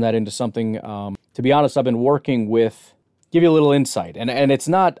to turn that into something. To be honest, I've been working with, give you a little insight. And it's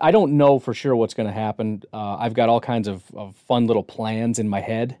not, I don't know for sure what's going to happen. I've got all kinds of fun little plans in my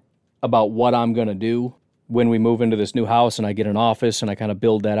head about what I'm going to do when we move into this new house and I get an office and I kind of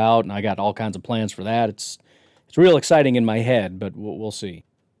build that out. And I got all kinds of plans for that. It's real exciting in my head, but we'll see.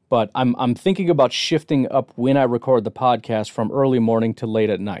 But I'm thinking about shifting up when I record the podcast from early morning to late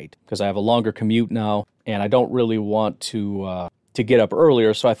at night because I have a longer commute now and I don't really want to get up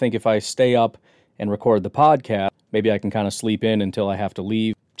earlier. So I think if I stay up and record the podcast, maybe I can kind of sleep in until I have to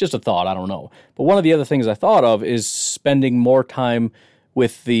leave. Just a thought, I don't know. But one of the other things I thought of is spending more time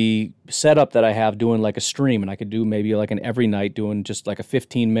with the setup that I have doing like a stream. And I could do maybe like an every night doing just like a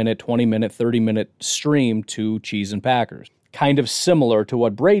 15-minute, 20-minute, 30-minute stream to Cheese and Packers. Kind of similar to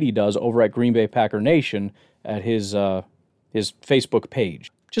what Brady does over at Green Bay Packer Nation at his Facebook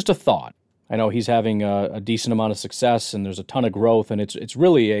page. Just a thought. I know he's having a decent amount of success and there's a ton of growth, and it's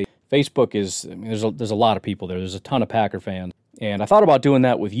really Facebook is, I mean, there's a lot of people there. There's a ton of Packer fans. And I thought about doing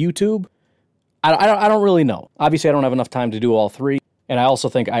that with YouTube. I don't really know. Obviously, I don't have enough time to do all three. And I also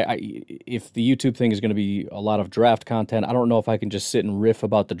think if the YouTube thing is going to be a lot of draft content, I don't know if I can just sit and riff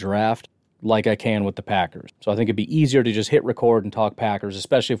about the draft like I can with the Packers. So I think it'd be easier to just hit record and talk Packers,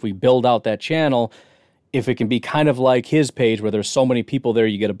 especially if we build out that channel. If it can be kind of like his page where there's so many people there,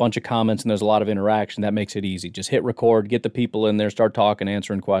 you get a bunch of comments and there's a lot of interaction, that makes it easy. Just hit record, get the people in there, start talking,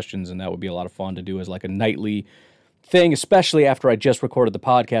 answering questions, and that would be a lot of fun to do as like a nightly thing, especially after I just recorded the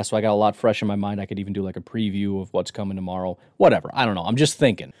podcast, so I got a lot fresh in my mind. I could even do like a preview of what's coming tomorrow. Whatever, I don't know. I'm just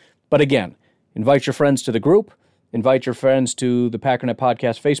thinking. But again, invite your friends to the group. Invite your friends to the Packernet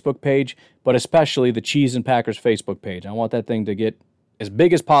Podcast Facebook page, but especially the Cheese and Packers Facebook page. I want that thing to get as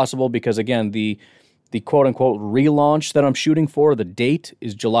big as possible because, again, the quote-unquote relaunch that I'm shooting for, the date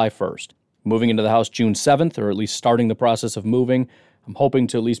is July 1st. Moving into the house June 7th, or at least starting the process of moving. I'm hoping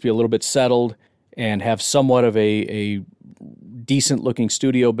to at least be a little bit settled and have somewhat of a decent-looking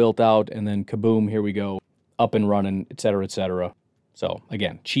studio built out, and then kaboom, here we go, up and running, et cetera, et cetera. So,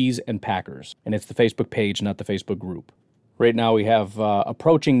 again, Cheese and Packers. And it's the Facebook page, not the Facebook group. Right now we have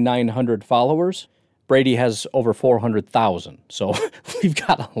approaching 900 followers. Brady has over 400,000. So we've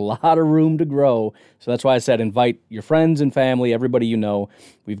got a lot of room to grow. So that's why I said invite your friends and family, everybody you know.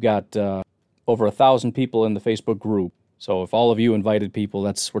 We've got over 1,000 people in the Facebook group. So if all of you invited people,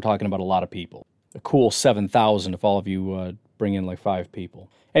 we're talking about a lot of people. A cool 7,000 if all of you bring in like 5 people.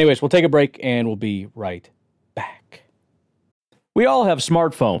 Anyways, we'll take a break and we'll be right back. We all have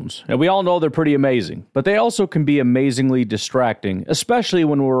smartphones, and we all know they're pretty amazing, but they also can be amazingly distracting, especially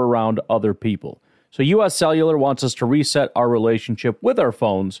when we're around other people. So US Cellular wants us to reset our relationship with our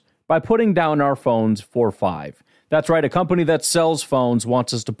phones by putting down our phones for $5. That's right, a company that sells phones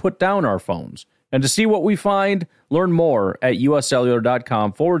wants us to put down our phones. And to see what we find, learn more at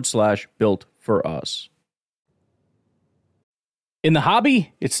uscellular.com/built for us. In the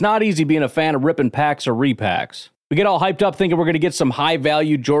hobby, it's not easy being a fan of ripping packs or repacks. We get all hyped up thinking we're going to get some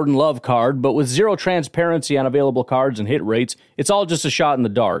high-value Jordan Love card, but with zero transparency on available cards and hit rates, it's all just a shot in the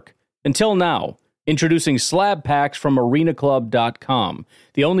dark. Until now, introducing slab packs from arenaclub.com,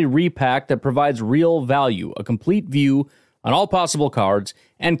 the only repack that provides real value, a complete view on all possible cards,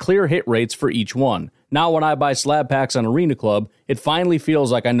 and clear hit rates for each one. Now when I buy slab packs on Arena Club, it finally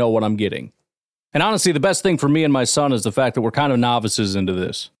feels like I know what I'm getting. And honestly, the best thing for me and my son is the fact that we're kind of novices into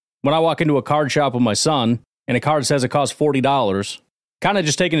this. When I walk into a card shop with my son, and a card says it costs $40, kind of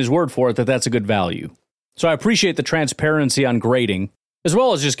just taking his word for it that that's a good value. So I appreciate the transparency on grading, as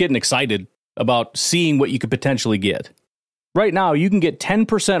well as just getting excited about seeing what you could potentially get. Right now, you can get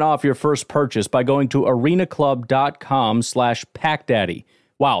 10% off your first purchase by going to arenaclub.com/packdaddy.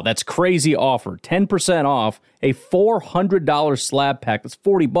 Wow, that's crazy offer. 10% off a $400 slab pack. That's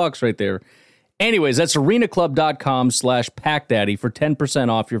 $40 right there. Anyways, that's arenaclub.com/packdaddy for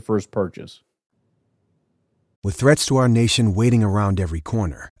 10% off your first purchase. With threats to our nation waiting around every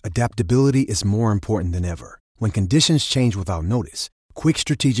corner, adaptability is more important than ever. When conditions change without notice, quick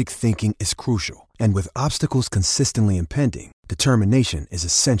strategic thinking is crucial. And with obstacles consistently impending, determination is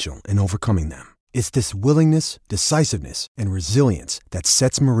essential in overcoming them. It's this willingness, decisiveness, and resilience that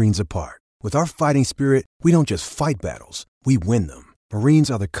sets Marines apart. With our fighting spirit, we don't just fight battles, we win them.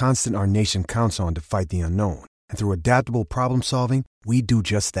 Marines are the constant our nation counts on to fight the unknown. And through adaptable problem solving, we do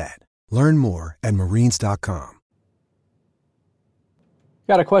just that. Learn more at marines.com.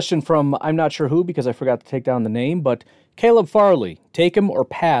 Got a question from I'm not sure who because I forgot to take down the name, but Caleb Farley, take him or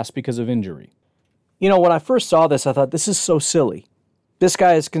pass because of injury. You know, when I first saw this, I thought this is so silly. This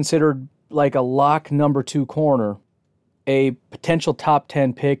guy is considered like a lock number 2 corner, a potential top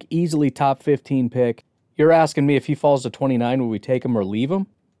 10 pick, easily top 15 pick. You're asking me if he falls to 29, would we take him or leave him?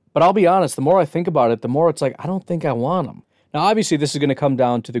 But I'll be honest, the more I think about it, the more it's like, I don't think I want him. Now, obviously, this is going to come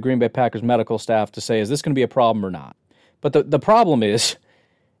down to the Green Bay Packers medical staff to say, is this going to be a problem or not? But the problem is,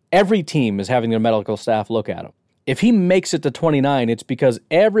 every team is having their medical staff look at him. If he makes it to 29, it's because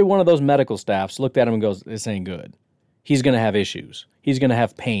every one of those medical staffs looked at him and goes, this ain't good. He's going to have issues. He's going to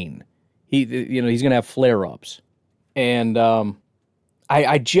have pain. He's going to have flare-ups. And I'm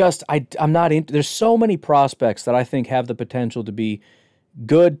not into, there's so many prospects that I think have the potential to be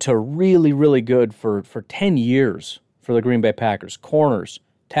good to really, really good for 10 years for the Green Bay Packers. Corners,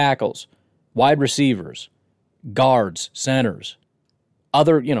 tackles, wide receivers, guards, centers,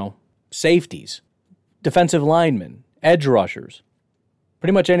 other, safeties, defensive linemen, edge rushers,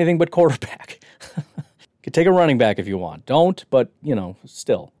 pretty much anything but quarterback. Could take a running back if you want. Don't, but,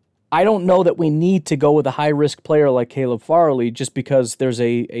 still. I don't know that we need to go with a high-risk player like Caleb Farley just because there's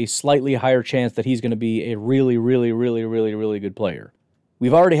a slightly higher chance that he's going to be a really, really, really, really, really good player.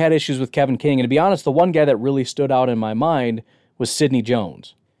 We've already had issues with Kevin King, and to be honest, the one guy that really stood out in my mind was Sidney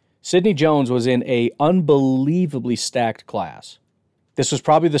Jones. Sidney Jones was in a unbelievably stacked class. This was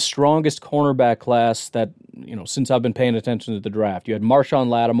probably the strongest cornerback class that, since I've been paying attention to the draft. You had Marshawn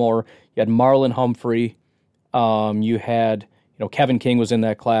Lattimore, you had Marlon Humphrey, you had, Kevin King was in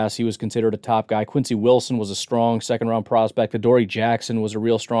that class. He was considered a top guy. Quincy Wilson was a strong second-round prospect. Adoree Jackson was a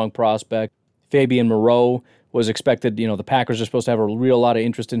real strong prospect. Fabian Moreau was expected, the Packers are supposed to have a real lot of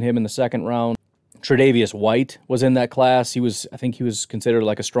interest in him in the second round. Tre'Davious White was in that class. I think he was considered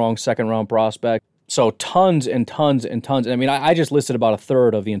like a strong second-round prospect. So tons and tons and tons. I mean, I just listed about a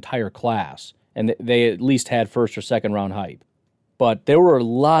third of the entire class, and they at least had first or second-round hype. But there were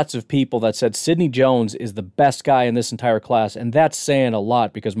lots of people that said Sidney Jones is the best guy in this entire class, and that's saying a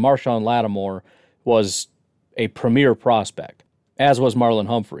lot because Marshawn Lattimore was a premier prospect, as was Marlon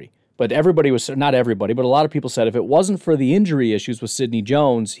Humphrey. But not everybody, but a lot of people said if it wasn't for the injury issues with Sidney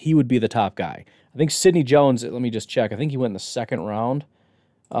Jones, he would be the top guy. I think Sidney Jones, let me just check, I think he went in the second round.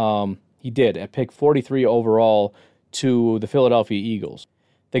 He did, at pick 43 overall to the Philadelphia Eagles.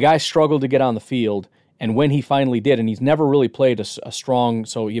 The guy struggled to get on the field, and when he finally did, and he's never really played a strong,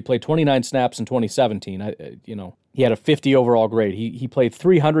 so he played 29 snaps in 2017, he had a 50 overall grade. He played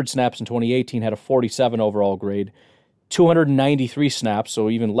 300 snaps in 2018, had a 47 overall grade. 293 snaps, so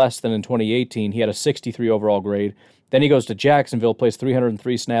even less than in 2018, he had a 63 overall grade. Then he goes to Jacksonville, plays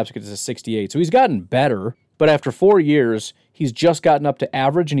 303 snaps, gets a 68. So he's gotten better, but after 4 years, he's just gotten up to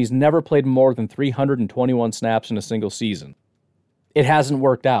average, and he's never played more than 321 snaps in a single season. It hasn't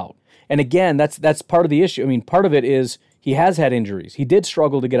worked out. And again, that's part of the issue. I mean, part of it is he has had injuries. He did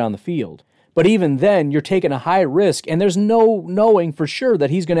struggle to get on the field. But even then, you're taking a high risk, and there's no knowing for sure that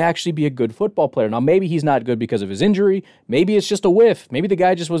he's going to actually be a good football player. Now, maybe he's not good because of his injury. Maybe it's just a whiff. Maybe the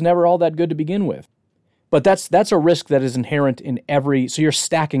guy just was never all that good to begin with. But that's a risk that is inherent in so you're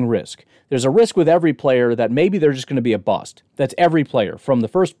stacking risk. There's a risk with every player that maybe they're just going to be a bust. That's every player, from the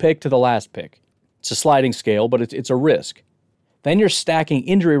first pick to the last pick. It's a sliding scale, but it's a risk. Then you're stacking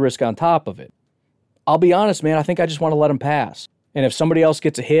injury risk on top of it. I'll be honest, man, I think I just want to let him pass. And if somebody else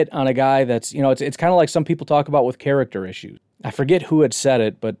gets a hit on a guy that's, it's kind of like some people talk about with character issues. I forget who had said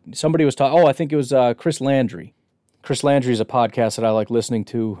it, but somebody was talking, I think it was Chris Landry. Chris Landry is a podcast that I like listening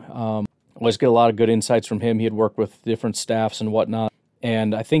to. Always get a lot of good insights from him. He had worked with different staffs and whatnot.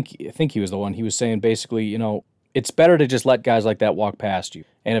 And I think he was the one. He was saying basically, it's better to just let guys like that walk past you.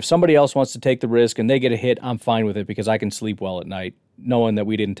 And if somebody else wants to take the risk and they get a hit, I'm fine with it because I can sleep well at night knowing that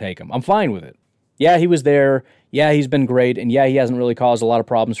we didn't take him. I'm fine with it. Yeah, he was there. Yeah, he's been great. And yeah, he hasn't really caused a lot of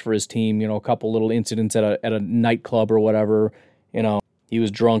problems for his team. A couple little incidents at a nightclub or whatever. He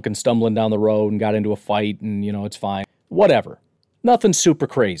was drunk and stumbling down the road and got into a fight and, it's fine. Whatever. Nothing super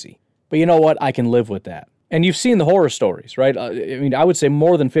crazy. But you know what? I can live with that. And you've seen the horror stories, right? I would say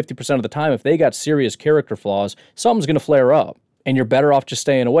more than 50% of the time, if they got serious character flaws, something's going to flare up. And you're better off just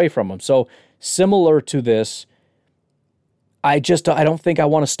staying away from them. So similar to this, I don't think I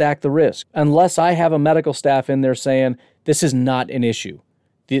want to stack the risk unless I have a medical staff in there saying this is not an issue.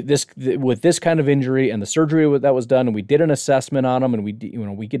 With this kind of injury and the surgery that was done, and we did an assessment on him, and we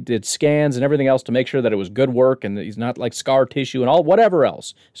did scans and everything else to make sure that it was good work and that he's not like scar tissue and all whatever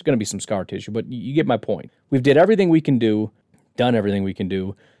else. There's going to be some scar tissue, but you get my point. We've done everything we can do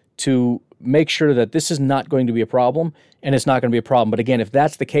to make sure that this is not going to be a problem, and it's not going to be a problem. But again, if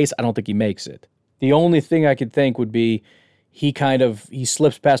that's the case, I don't think he makes it. The only thing I could think would be he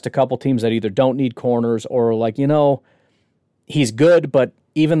slips past a couple teams that either don't need corners or like, he's good, but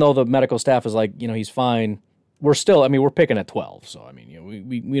even though the medical staff is like, he's fine, we're still, we're picking at 12. So,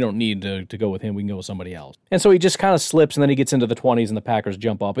 we don't need to go with him. We can go with somebody else. And so he just kind of slips, and then he gets into the 20s, and the Packers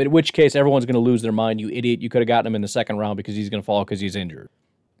jump up, in which case everyone's going to lose their mind. You idiot. You could have gotten him in the second round because he's going to fall because he's injured.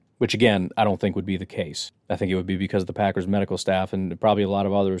 Which, again, I don't think would be the case. I think it would be because the Packers medical staff and probably a lot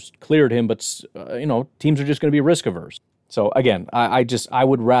of others cleared him, but, teams are just going to be risk averse. So, again, I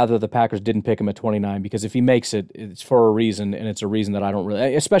would rather the Packers didn't pick him at 29 because if he makes it, it's for a reason, and it's a reason that I don't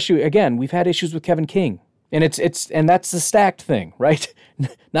really, especially, again, we've had issues with Kevin King. And and that's the stacked thing, right?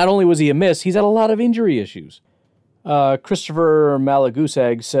 Not only was he a miss, he's had a lot of injury issues. Christopher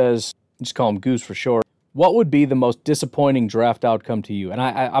Malagusag says, just call him Goose for short, what would be the most disappointing draft outcome to you? And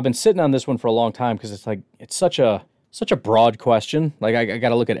I've been sitting on this one for a long time because it's such a broad question. Like, I got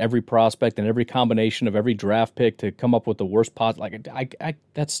to look at every prospect and every combination of every draft pick to come up with the worst pot. Like,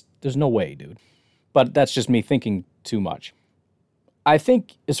 there's no way, dude. But that's just me thinking too much. I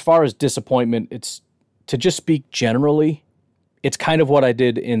think as far as disappointment, it's, to just speak generally, it's kind of what I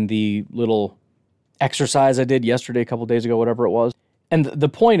did in the little exercise I did yesterday, a couple days ago, whatever it was. And the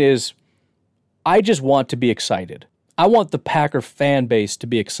point is, I just want to be excited. I want the Packer fan base to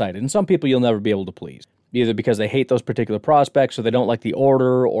be excited. And some people you'll never be able to please, either because they hate those particular prospects or they don't like the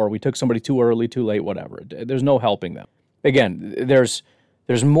order or we took somebody too early, too late, whatever. There's no helping them. Again, there's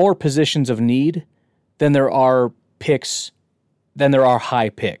more positions of need than there are picks, than there are high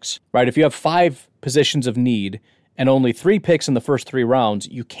picks, right? If you have 5 positions of need and only 3 picks in the first 3 rounds,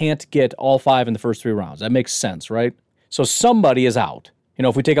 you can't get all 5 in the first 3 rounds. That makes sense, right? So somebody is out.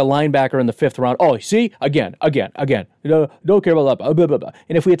 If we take a linebacker in the 5th round, see, again, don't care about that, blah, blah, blah.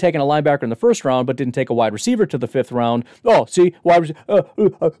 And if we had taken a linebacker in the 1st round but didn't take a wide receiver to the 5th round, see, wide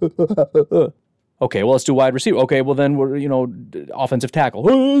receiver, okay, well, let's do wide receiver. Okay, well, then we're, offensive tackle.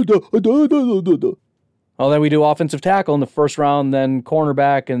 Well, then we do offensive tackle in the 1st round, then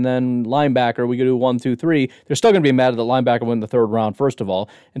cornerback, and then linebacker. We could do 1, 2, 3. They're still going to be mad at the linebacker win the 3rd round, first of all.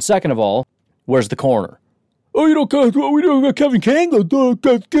 And second of all, where's the corner? We don't got Kevin King.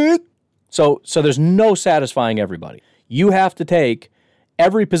 So there's no satisfying everybody. You have to take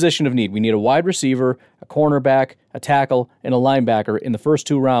every position of need. We need a wide receiver, a cornerback, a tackle, and a linebacker in the first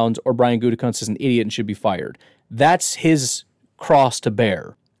 2 rounds, or Brian Gutekunst is an idiot and should be fired. That's his cross to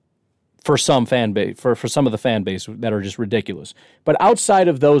bear. For some fan base, for some of the fan base that are just ridiculous. But outside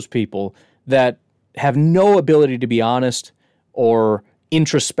of those people that have no ability to be honest or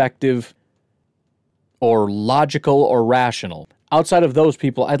introspective or logical or rational, outside of those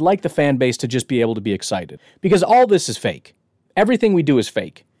people, I'd like the fan base to just be able to be excited. Because all this is fake. Everything we do is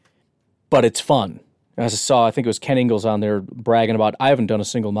fake. But it's fun. As I saw, I think it was Ken Ingalls on there bragging about, I haven't done a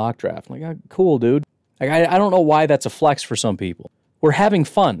single mock draft. I'm like, cool, dude. Like, I don't know why that's a flex for some people. We're having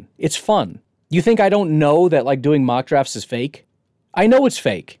fun. It's fun. You think I don't know that, doing mock drafts is fake? I know it's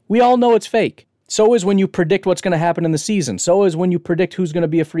fake. We all know it's fake. So is when you predict what's going to happen in the season. So is when you predict who's going to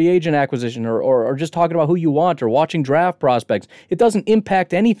be a free agent acquisition or just talking about who you want or watching draft prospects. It doesn't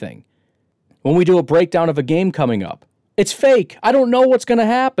impact anything. When we do a breakdown of a game coming up, it's fake. I don't know what's going to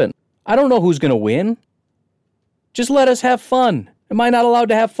happen. I don't know who's going to win. Just let us have fun. Am I not allowed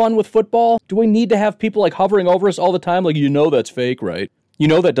to have fun with football? Do we need to have people hovering over us all the time? That's fake, right?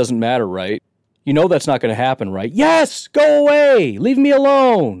 That doesn't matter, right? That's not going to happen, right? Yes, go away. Leave me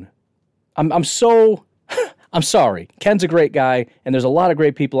alone. I'm sorry. Ken's a great guy, and there's a lot of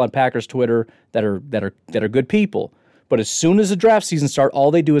great people on Packers Twitter that are good people. But as soon as the draft season starts,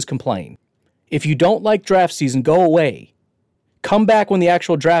 all they do is complain. If you don't like draft season, go away. Come back when the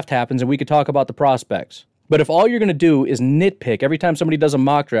actual draft happens, and we could talk about the prospects. But if all you're going to do is nitpick every time somebody does a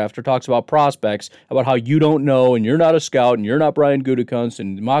mock draft or talks about prospects, about how you don't know and you're not a scout and you're not Brian Gutekunst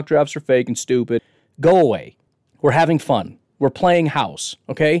and mock drafts are fake and stupid, go away. We're having fun. We're playing house,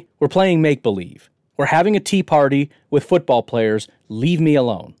 okay? We're playing make-believe. We're having a tea party with football players. Leave me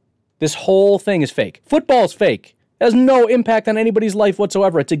alone. This whole thing is fake. Football's fake. It has no impact on anybody's life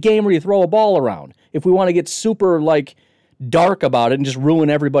whatsoever. It's a game where you throw a ball around. If we want to get super, dark about it and just ruin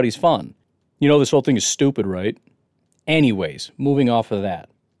everybody's fun. This whole thing is stupid, right? Anyways, moving off of that,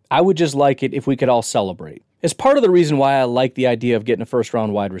 I would just like it if we could all celebrate. It's part of the reason why I like the idea of getting a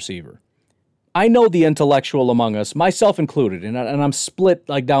first-round wide receiver. I know the intellectual among us, myself included, and I'm split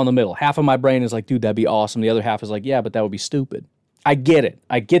down the middle. Half of my brain is dude, that'd be awesome. The other half is yeah, but that would be stupid. I get it.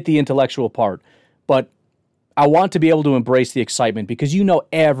 I get the intellectual part. But I want to be able to embrace the excitement because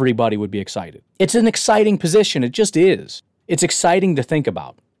everybody would be excited. It's an exciting position. It just is. It's exciting to think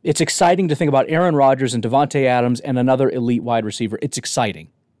about. It's exciting to think about Aaron Rodgers and Devontae Adams and another elite wide receiver. It's exciting.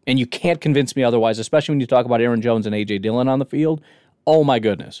 And you can't convince me otherwise, especially when you talk about Aaron Jones and A.J. Dillon on the field. Oh, my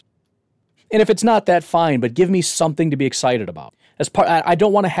goodness. And if it's not that, fine, but give me something to be excited about. I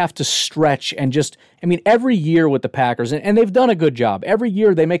don't want to have to stretch and just, every year with the Packers, and they've done a good job. Every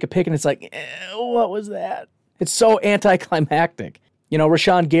year they make a pick and it's like, what was that? It's so anticlimactic.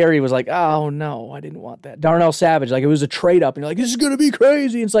 Rashawn Gary was like, oh no, I didn't want that. Darnell Savage, like it was a trade up and you're like, this is going to be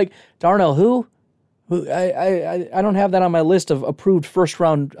crazy. And it's like, Darnell who? I don't have that on my list of approved first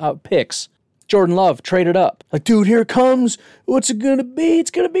round picks. Jordan Love traded up. Like, dude, here it comes. What's it going to be?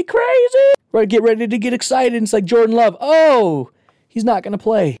 It's going to be crazy. Right, get ready to get excited. And it's like Jordan Love, oh, he's not going to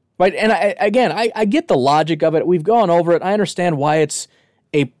play. Right, and I get the logic of it. We've gone over it. I understand why it's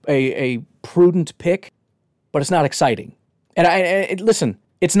a prudent pick, but it's not exciting. And listen,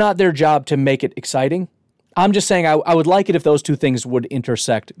 it's not their job to make it exciting. I'm just saying I would like it if those two things would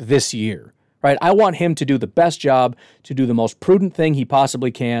intersect this year. Right? I want him to do the best job, to do the most prudent thing he possibly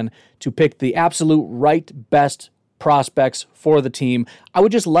can, to pick the absolute right best prospects for the team. I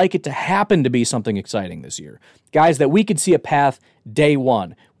would just like it to happen to be something exciting this year. Guys that we could see a path day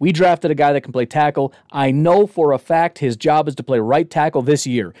one. We drafted a guy that can play tackle. I know for a fact his job is to play right tackle this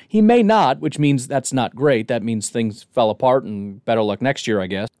year. He may not, which means that's not great. That means things fell apart and better luck next year, I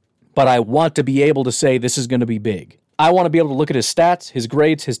guess. But I want to be able to say this is going to be big. I want to be able to look at his stats, his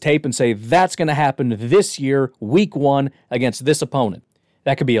grades, his tape, and say that's going to happen this year, week one, against this opponent.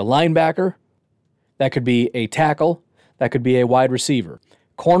 That could be a linebacker. That could be a tackle. That could be a wide receiver.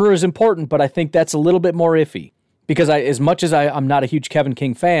 Corner is important, but I think that's a little bit more iffy. Because as much as I'm not a huge Kevin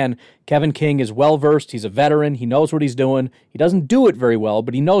King fan, Kevin King is well-versed. He's a veteran. He knows what he's doing. He doesn't do it very well,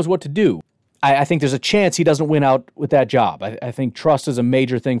 but he knows what to do. I think there's a chance he doesn't win out with that job. I think trust is a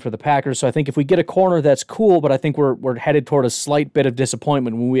major thing for the Packers. So I think if we get a corner, that's cool. But I think we're headed toward a slight bit of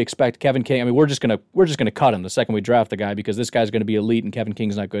disappointment when we expect Kevin King. We're just gonna cut him the second we draft the guy because this guy's going to be elite and Kevin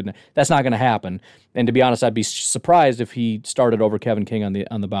King's not good. That's not going to happen. And to be honest, I'd be surprised if he started over Kevin King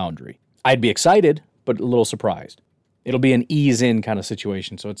on the boundary. I'd be excited, but a little surprised. It'll be an ease in kind of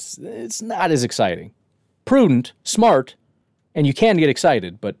situation. So it's not as exciting. Prudent, smart. And you can get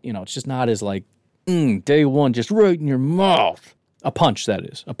excited, but, it's just not as like, day one, just right in your mouth. A punch, that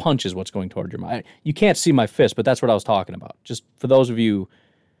is. A punch is what's going toward your mouth. You can't see my fist, but that's what I was talking about. Just for those of you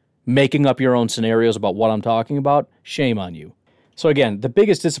making up your own scenarios about what I'm talking about, shame on you. So again, the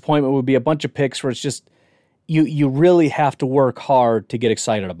biggest disappointment would be a bunch of picks where it's just, you really have to work hard to get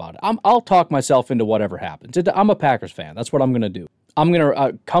excited about it. I'll talk myself into whatever happens. I'm a Packers fan. That's what I'm going to do. I'm going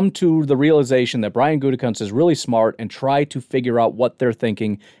to come to the realization that Brian Gutekunst is really smart and try to figure out what they're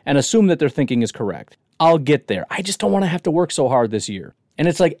thinking and assume that their thinking is correct. I'll get there. I just don't want to have to work so hard this year. And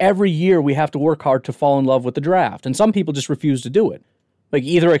it's like every year we have to work hard to fall in love with the draft. And some people just refuse to do it. Like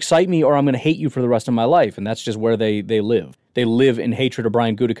either excite me or I'm going to hate you for the rest of my life. And that's just where they live. They live in hatred of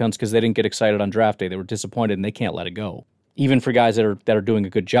Brian Gutekunst because they didn't get excited on draft day. They were disappointed and they can't let it go. Even for guys that are doing a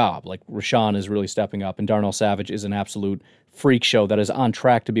good job, like Rashawn is really stepping up and Darnell Savage is an absolute freak show that is on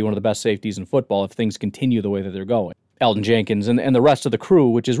track to be one of the best safeties in football if things continue the way that they're going. Elton Jenkins and the rest of the crew,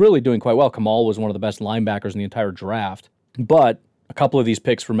 which is really doing quite well. Kamal was one of the best linebackers in the entire draft. But a couple of these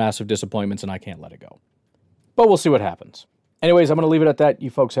picks were massive disappointments and I can't let it go. But we'll see what happens. Anyways, I'm going to leave it at that. You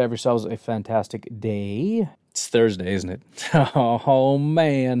folks have yourselves a fantastic day. It's Thursday, isn't it? Oh,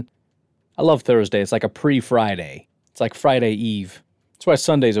 man. I love Thursday. It's like a pre-Friday. It's like Friday Eve. That's why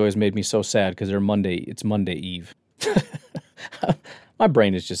Sundays always made me so sad because it's Monday Eve. My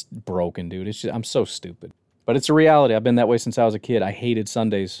brain is just broken, dude. I'm so stupid. But it's a reality. I've been that way since I was a kid. I hated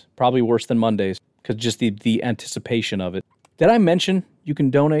Sundays. Probably worse than Mondays because just the anticipation of it. Did I mention you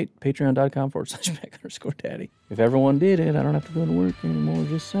can donate patreon.com/Mac_Daddy? If everyone did it, I don't have to go to work anymore.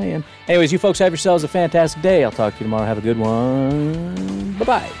 Just saying. Anyways, you folks have yourselves a fantastic day. I'll talk to you tomorrow. Have a good one.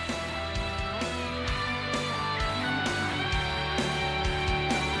 Bye-bye.